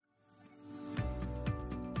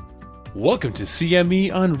Welcome to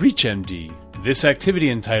CME on ReachMD. This activity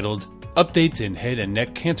entitled Updates in Head and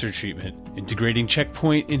Neck Cancer Treatment, Integrating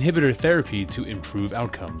Checkpoint Inhibitor Therapy to Improve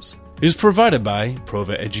Outcomes, is provided by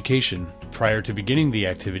Prova Education. Prior to beginning the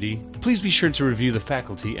activity, please be sure to review the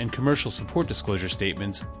faculty and commercial support disclosure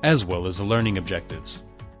statements as well as the learning objectives.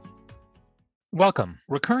 Welcome.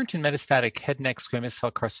 Recurrent and metastatic head and neck squamous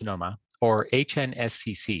cell carcinoma, or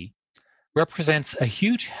HNSCC, represents a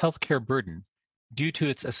huge healthcare burden due to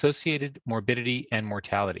its associated morbidity and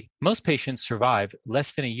mortality. Most patients survive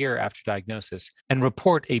less than a year after diagnosis and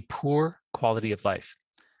report a poor quality of life.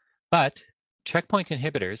 But checkpoint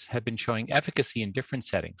inhibitors have been showing efficacy in different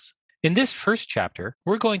settings. In this first chapter,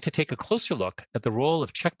 we're going to take a closer look at the role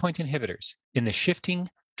of checkpoint inhibitors in the shifting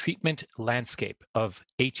treatment landscape of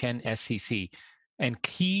HNSCC and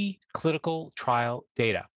key clinical trial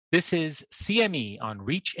data. This is CME on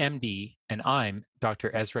ReachMD, and I'm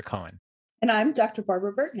Dr. Ezra Cohen. And I'm Dr.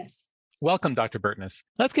 Barbara Burtness. Welcome, Dr. Burtness.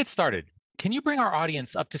 Let's get started. Can you bring our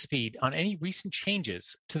audience up to speed on any recent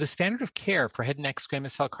changes to the standard of care for head and neck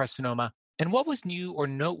squamous cell carcinoma, and what was new or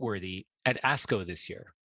noteworthy at ASCO this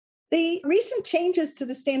year? The recent changes to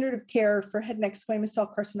the standard of care for head and neck squamous cell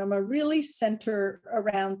carcinoma really center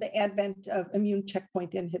around the advent of immune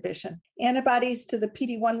checkpoint inhibition. Antibodies to the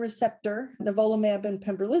PD-1 receptor, nivolumab and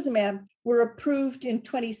pembrolizumab, were approved in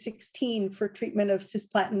 2016 for treatment of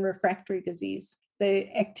cisplatin refractory disease. The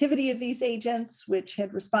activity of these agents, which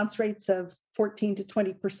had response rates of 14 to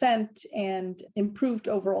 20% and improved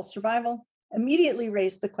overall survival, immediately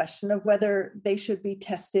raised the question of whether they should be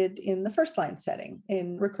tested in the first-line setting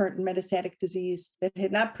in recurrent and metastatic disease that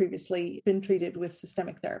had not previously been treated with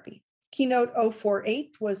systemic therapy.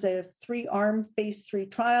 KEYNOTE-048 was a 3-arm phase 3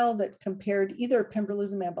 trial that compared either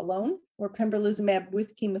pembrolizumab alone or pembrolizumab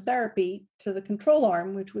with chemotherapy to the control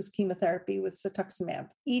arm, which was chemotherapy with cetuximab.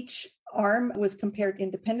 Each arm was compared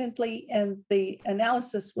independently, and the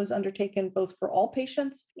analysis was undertaken both for all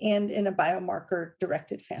patients and in a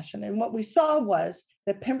biomarker-directed fashion. And what we saw was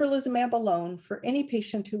that pembrolizumab alone, for any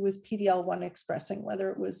patient who was PD-L1 expressing, whether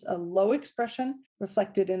it was a low expression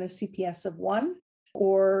reflected in a CPS of 1,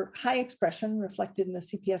 or high expression reflected in a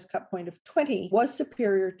CPS cut point of 20, was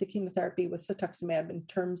superior to chemotherapy with cetuximab in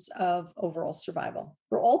terms of overall survival.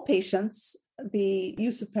 For all patients, the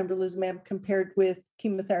use of pembrolizumab compared with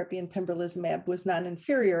chemotherapy and pembrolizumab was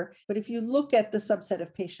non-inferior. But if you look at the subset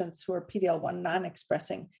of patients who are PD-L1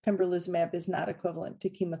 non-expressing, pembrolizumab is not equivalent to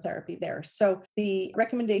chemotherapy there. So the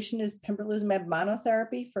recommendation is pembrolizumab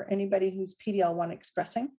monotherapy for anybody who's PD-L1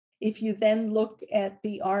 expressing. If you then look at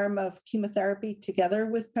the arm of chemotherapy together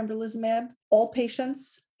with pembrolizumab, all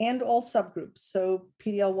patients and all subgroups, so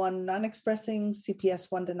PD-L1 non-expressing,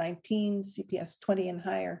 CPS 1 to 19, CPS 20 and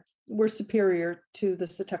higher, were superior to the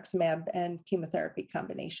cetuximab and chemotherapy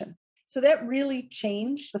combination. So that really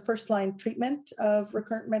changed the first-line treatment of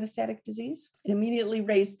recurrent metastatic disease. It immediately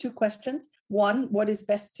raised two questions. One, what is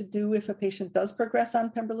best to do if a patient does progress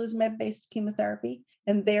on pembrolizumab-based chemotherapy?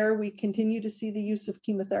 And there we continue to see the use of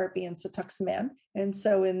chemotherapy and cetuximab. And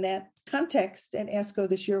so in that context, at ASCO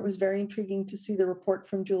this year, it was very intriguing to see the report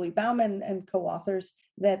from Julie Bauman and co-authors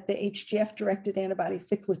that the HGF-directed antibody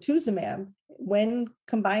ficlatuzumab, when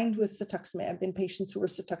combined with cetuximab in patients who were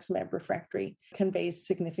cetuximab refractory, conveys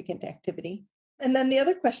significant activity. And then the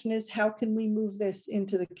other question is, how can we move this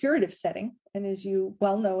into the curative setting? And as you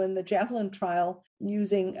well know, in the Javelin trial,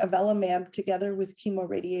 using avelumab together with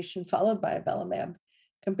chemoradiation followed by avelumab,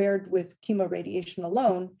 compared with chemoradiation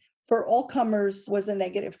alone, for all comers was a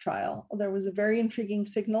negative trial. There was a very intriguing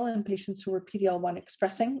signal in patients who were PD-L1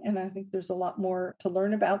 expressing, and I think there's a lot more to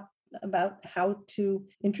learn about how to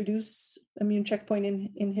introduce immune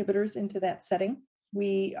checkpoint inhibitors into that setting.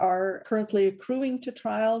 We are currently accruing to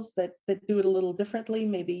trials that do it a little differently,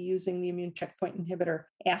 maybe using the immune checkpoint inhibitor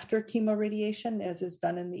after chemoradiation, as is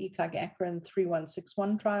done in the ECOG-ACRIN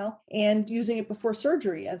 3161 trial, and using it before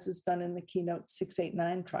surgery, as is done in the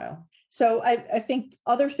KEYNOTE-689 trial. So I think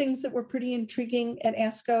other things that were pretty intriguing at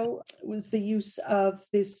ASCO was the use of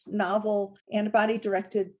this novel antibody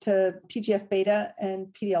directed to TGF-beta and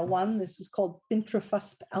PD-L1. This is called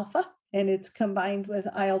bintrafusp alpha. And it's combined with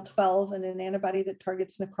IL-12 and an antibody that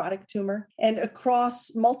targets necrotic tumor, and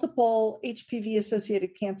across multiple HPV-associated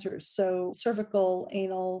cancers, so cervical,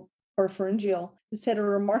 anal, or pharyngeal. This had a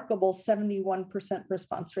remarkable 71%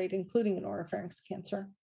 response rate, including an oropharynx cancer.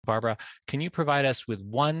 Barbara, can you provide us with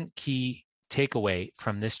one key takeaway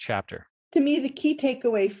from this chapter? To me, the key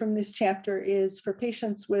takeaway from this chapter is for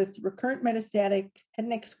patients with recurrent metastatic head and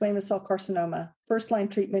neck squamous cell carcinoma, first-line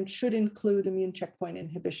treatment should include immune checkpoint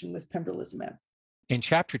inhibition with pembrolizumab. In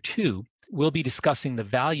Chapter 2, we'll be discussing the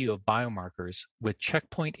value of biomarkers with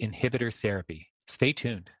checkpoint inhibitor therapy. Stay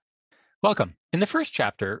tuned. Welcome. In the first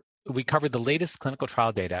chapter, we covered the latest clinical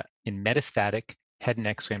trial data in metastatic head and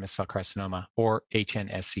neck squamous cell carcinoma, or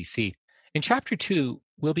HNSCC. In chapter 2,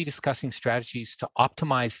 we'll be discussing strategies to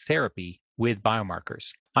optimize therapy with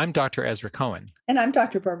biomarkers. I'm Dr. Ezra Cohen. And I'm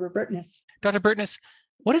Dr. Barbara Burtness. Dr. Burtness,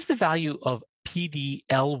 what is the value of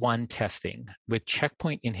PD-L1 testing with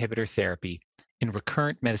checkpoint inhibitor therapy in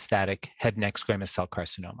recurrent metastatic head and neck squamous cell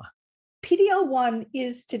carcinoma? PD-L1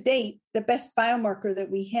 is to date the best biomarker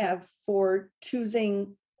that we have for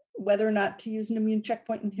choosing whether or not to use an immune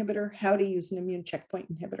checkpoint inhibitor, how to use an immune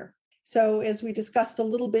checkpoint inhibitor. So as we discussed a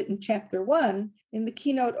little bit in chapter 1, in the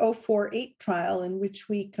Keynote 048 trial, in which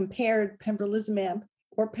we compared pembrolizumab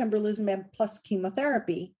or pembrolizumab plus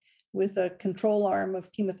chemotherapy with a control arm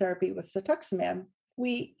of chemotherapy with cetuximab,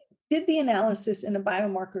 we did the analysis in a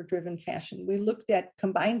biomarker-driven fashion. We looked at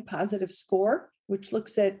combined positive score, which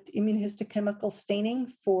looks at immunohistochemical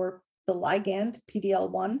staining for the ligand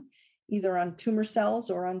PD-L1, either on tumor cells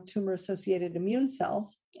or on tumor-associated immune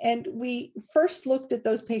cells. And we first looked at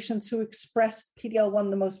those patients who expressed PD-L1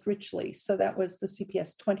 the most richly. So that was the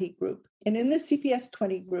CPS20 group. And in the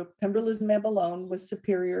CPS20 group, pembrolizumab alone was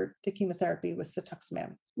superior to chemotherapy with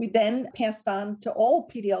cetuximab. We then passed on to all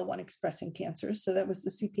PD-L1 expressing cancers. So that was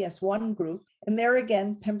the CPS1 group. And there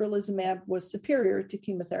again, pembrolizumab was superior to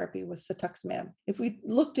chemotherapy with cetuximab. If we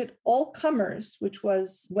looked at all comers, which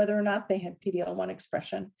was whether or not they had PD-L1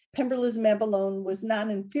 expression, pembrolizumab alone was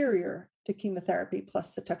non-inferior to chemotherapy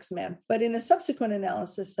plus cetuximab. But in a subsequent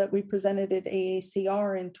analysis that we presented at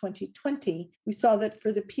AACR in 2020, we saw that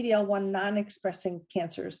for the PD-L1 non-expressing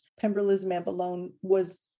cancers, pembrolizumab alone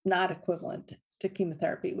was not equivalent to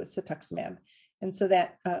chemotherapy with cetuximab. And so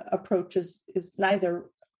that approach is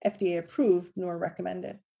neither FDA approved nor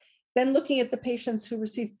recommended. Then looking at the patients who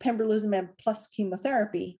received pembrolizumab plus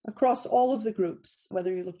chemotherapy across all of the groups,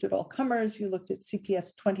 whether you looked at all comers, you looked at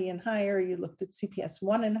CPS 20 and higher, you looked at CPS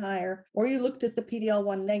 1 and higher, or you looked at the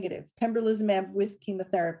PD-L1 negative, pembrolizumab with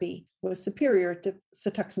chemotherapy was superior to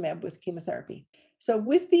cetuximab with chemotherapy. So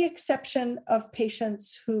with the exception of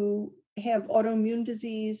patients who have autoimmune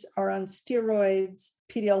disease, are on steroids,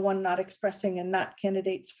 PD-L1 not expressing and not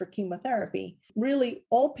candidates for chemotherapy, really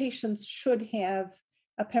all patients should have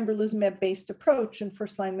a pembrolizumab-based approach in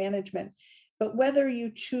first-line management. But whether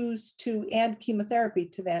you choose to add chemotherapy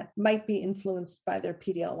to that might be influenced by their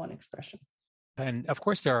PD-L1 expression. And of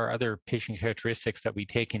course, there are other patient characteristics that we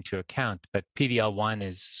take into account, but PD-L1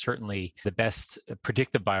 is certainly the best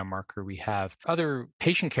predictive biomarker we have. Other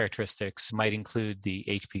patient characteristics might include the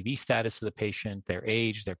HPV status of the patient, their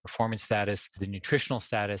age, their performance status, the nutritional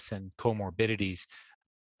status, and comorbidities.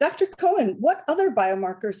 Dr. Cohen, what other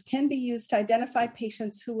biomarkers can be used to identify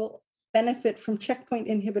patients who will benefit from checkpoint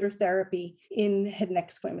inhibitor therapy in head and neck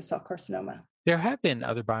squamous cell carcinoma? There have been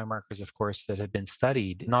other biomarkers, of course, that have been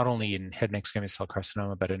studied, not only in head and neck squamous cell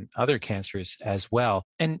carcinoma, but in other cancers as well.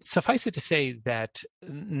 And suffice it to say that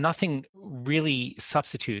nothing really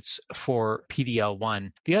substitutes for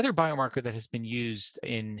PD-L1. The other biomarker that has been used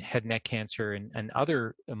in head and neck cancer and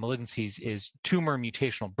other malignancies is tumor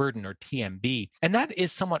mutational burden, or TMB. And that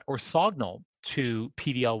is somewhat orthogonal to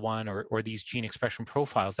PD-L1 or these gene expression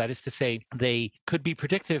profiles. That is to say, they could be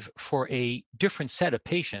predictive for a different set of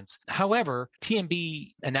patients. However,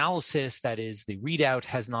 TMB analysis, that is the readout,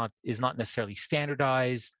 is not necessarily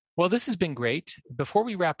standardized. Well, this has been great. Before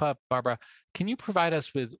we wrap up, Barbara, can you provide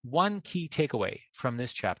us with one key takeaway from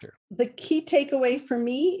this chapter? The key takeaway for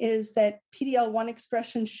me is that PD-L1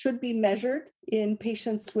 expression should be measured in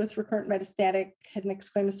patients with recurrent metastatic head and neck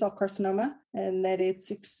squamous cell carcinoma, and that it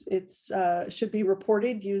should be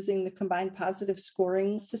reported using the combined positive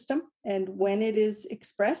scoring system. And when it is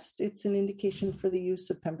expressed, it's an indication for the use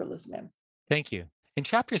of pembrolizumab. Thank you. In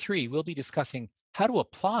chapter 3, we'll be discussing how to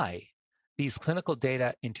apply these clinical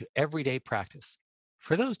data into everyday practice.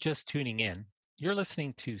 For those just tuning in, you're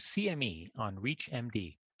listening to CME on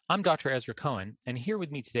ReachMD. I'm Dr. Ezra Cohen, and here with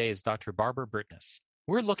me today is Dr. Barbara Burtness.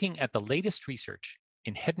 We're looking at the latest research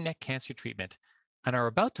in head and neck cancer treatment and are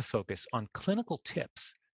about to focus on clinical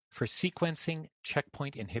tips for sequencing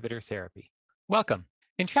checkpoint inhibitor therapy. Welcome.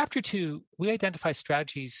 In Chapter 2, we identify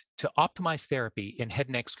strategies to optimize therapy in head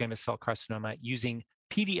and neck squamous cell carcinoma using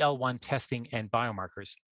PD-L1 testing and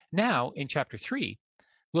biomarkers. Now, in Chapter 3,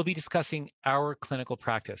 we'll be discussing our clinical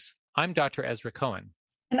practice. I'm Dr. Ezra Cohen.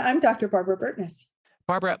 And I'm Dr. Barbara Burtness.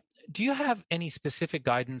 Barbara, do you have any specific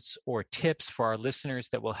guidance or tips for our listeners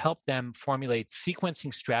that will help them formulate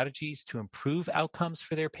sequencing strategies to improve outcomes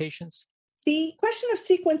for their patients? The question of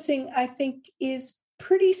sequencing, I think, is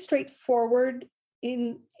pretty straightforward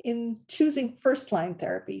in choosing first-line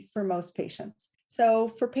therapy for most patients. So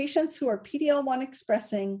for patients who are PD-L1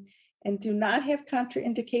 expressing and do not have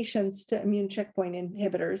contraindications to immune checkpoint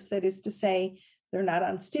inhibitors, that is to say, they're not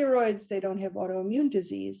on steroids, they don't have autoimmune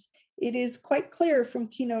disease, it is quite clear from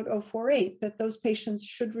Keynote 048 that those patients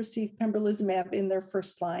should receive pembrolizumab in their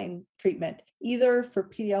first-line treatment, either for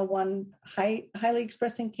PD-L1 highly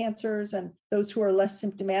expressing cancers and those who are less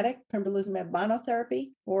symptomatic, pembrolizumab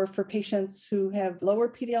monotherapy, or for patients who have lower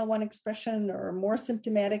PD-L1 expression or are more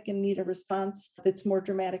symptomatic and need a response that's more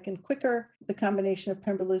dramatic and quicker, the combination of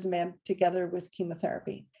pembrolizumab together with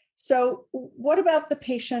chemotherapy. So what about the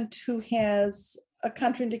patient who has a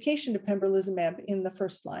contraindication to pembrolizumab in the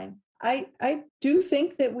first line? I do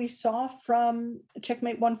think that we saw from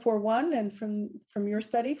Checkmate 141 and from your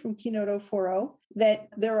study, from Keynote 040, that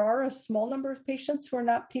there are a small number of patients who are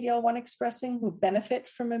not PD-L1 expressing who benefit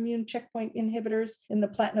from immune checkpoint inhibitors in the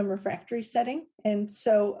platinum refractory setting. And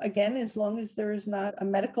so again, as long as there is not a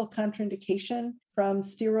medical contraindication from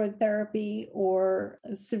steroid therapy or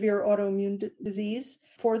severe autoimmune disease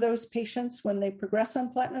for those patients when they progress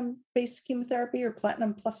on platinum-based chemotherapy or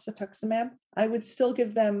platinum plus cetuximab, I would still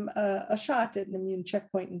give them a shot at an immune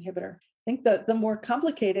checkpoint inhibitor. I think the more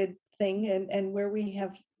complicated thing and where we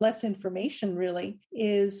have less information really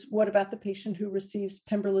is what about the patient who receives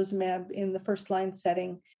pembrolizumab in the first line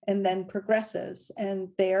setting and then progresses? And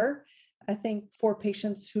there, I think for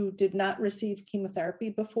patients who did not receive chemotherapy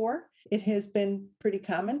before, it has been pretty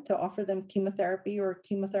common to offer them chemotherapy or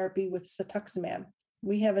chemotherapy with cetuximab.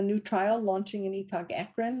 We have a new trial launching in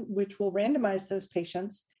ECOG-ACRIN, which will randomize those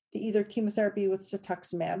patients to either chemotherapy with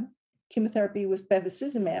cetuximab, chemotherapy with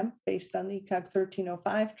bevacizumab based on the ECOG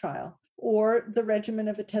 1305 trial, or the regimen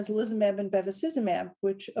of atezolizumab and bevacizumab,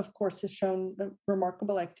 which of course has shown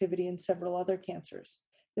remarkable activity in several other cancers.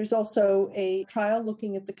 There's also a trial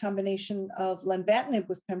looking at the combination of lenvatinib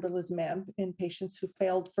with pembrolizumab in patients who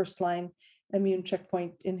failed first-line immune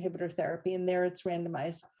checkpoint inhibitor therapy, and there it's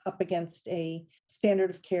randomized up against a standard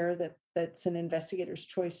of care that's an investigator's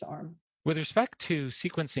choice arm. With respect to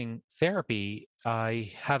sequencing therapy,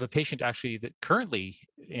 I have a patient actually that currently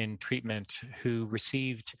in treatment who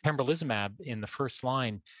received pembrolizumab in the first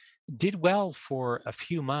line, did well for a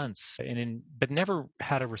few months, but never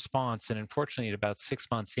had a response. And unfortunately, at about 6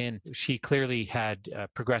 months in, she clearly had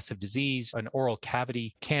progressive disease, an oral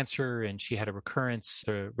cavity cancer, and she had a recurrence,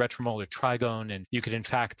 a retromolar trigone. And you could in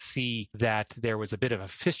fact see that there was a bit of a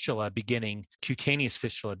fistula beginning, cutaneous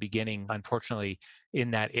fistula beginning, unfortunately,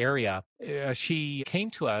 in that area. She came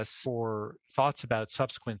to us for thoughts about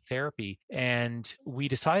subsequent therapy, and we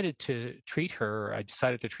decided to treat her. I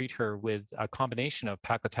decided to treat her with a combination of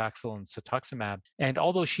paclitaxel and cetuximab. And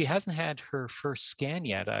although she hasn't had her first scan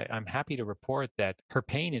yet, I'm happy to report that her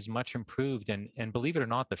pain is much improved, and believe it or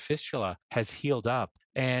not, the fistula has healed up.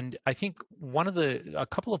 And I think a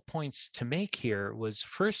couple of points to make here was,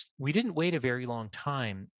 first, we didn't wait a very long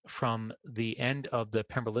time from the end of the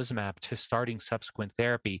pembrolizumab to starting subsequent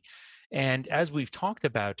therapy. And as we've talked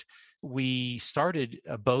about, we started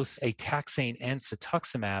both a taxane and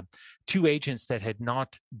cetuximab, two agents that had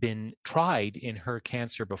not been tried in her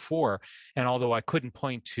cancer before. And although I couldn't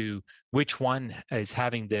point to which one is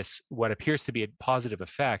having what appears to be a positive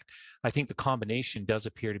effect, I think the combination does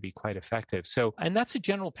appear to be quite effective. And that's a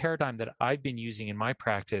general paradigm that I've been using in my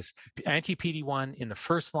practice. Anti-PD-1 in the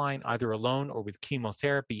first line, either alone or with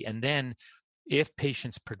chemotherapy, and then if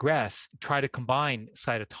patients progress, try to combine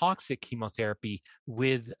cytotoxic chemotherapy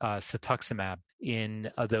with cetuximab in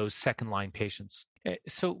those second-line patients.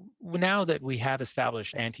 So now that we have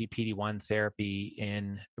established anti-PD-1 therapy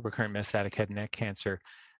in recurrent metastatic head and neck cancer,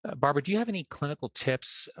 Barbara, do you have any clinical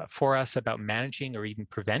tips for us about managing or even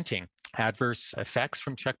preventing adverse effects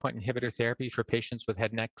from checkpoint inhibitor therapy for patients with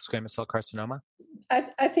head and neck squamous cell carcinoma?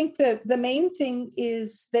 I think the main thing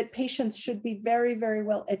is that patients should be very, very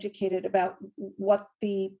well educated about what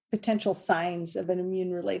the potential signs of an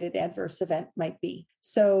immune-related adverse event might be.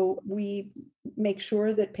 So we make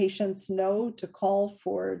sure that patients know to call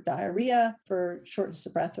for diarrhea, for shortness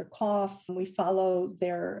of breath or cough. We follow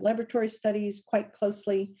their laboratory studies quite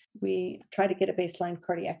closely. We try to get a baseline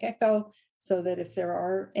cardiac echo, so that if there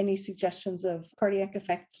are any suggestions of cardiac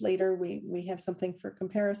effects later, we have something for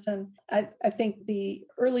comparison. I think the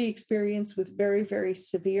early experience with very, very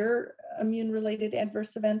severe immune-related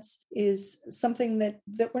adverse events is something that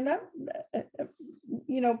we're not,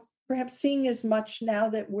 perhaps seeing as much now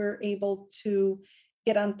that we're able to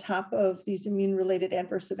get on top of these immune-related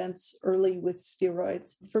adverse events early with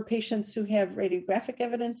steroids. For patients who have radiographic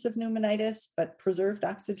evidence of pneumonitis, but preserved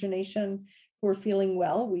oxygenation, who are feeling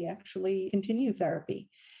well, we actually continue therapy.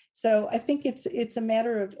 So I think it's a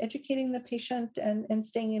matter of educating the patient and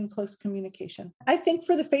staying in close communication. I think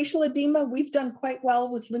for the facial edema, we've done quite well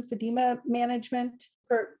with lymphedema management.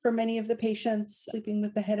 for many of the patients sleeping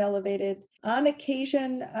with the head elevated. On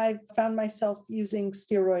occasion, I've found myself using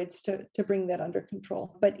steroids to bring that under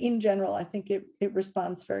control. But in general, I think it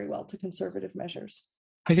responds very well to conservative measures.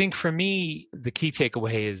 I think for me, the key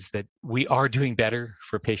takeaway is that we are doing better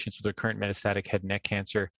for patients with recurrent metastatic head and neck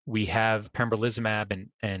cancer. We have pembrolizumab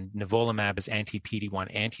and nivolumab as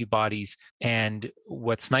anti-PD-1 antibodies. And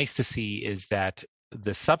what's nice to see is that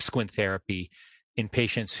the subsequent therapy in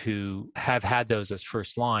patients who have had those as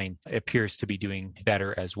first line appears to be doing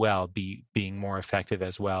better as well, being more effective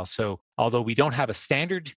as well. So although we don't have a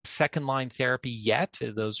standard second line therapy yet,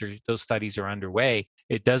 those studies are underway,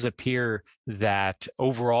 it does appear that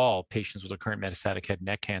overall patients with recurrent metastatic head and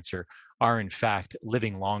neck cancer are in fact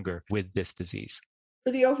living longer with this disease.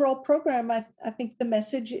 For the overall program, I think the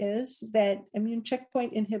message is that immune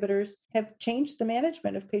checkpoint inhibitors have changed the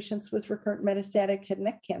management of patients with recurrent metastatic head and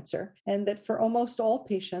neck cancer, and that for almost all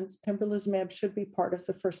patients, pembrolizumab should be part of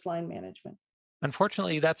the first-line management.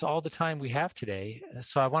 Unfortunately, that's all the time we have today.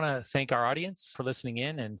 So I want to thank our audience for listening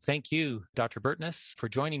in, and thank you, Dr. Burtness, for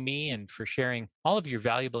joining me and for sharing all of your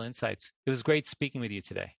valuable insights. It was great speaking with you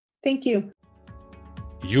today. Thank you.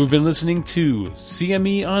 You've been listening to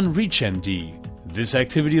CME on ReachMD. This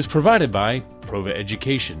activity is provided by Prova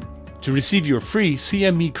Education. To receive your free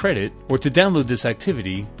CME credit or to download this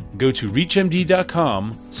activity, go to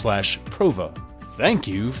reachmd.com/prova. Thank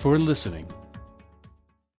you for listening.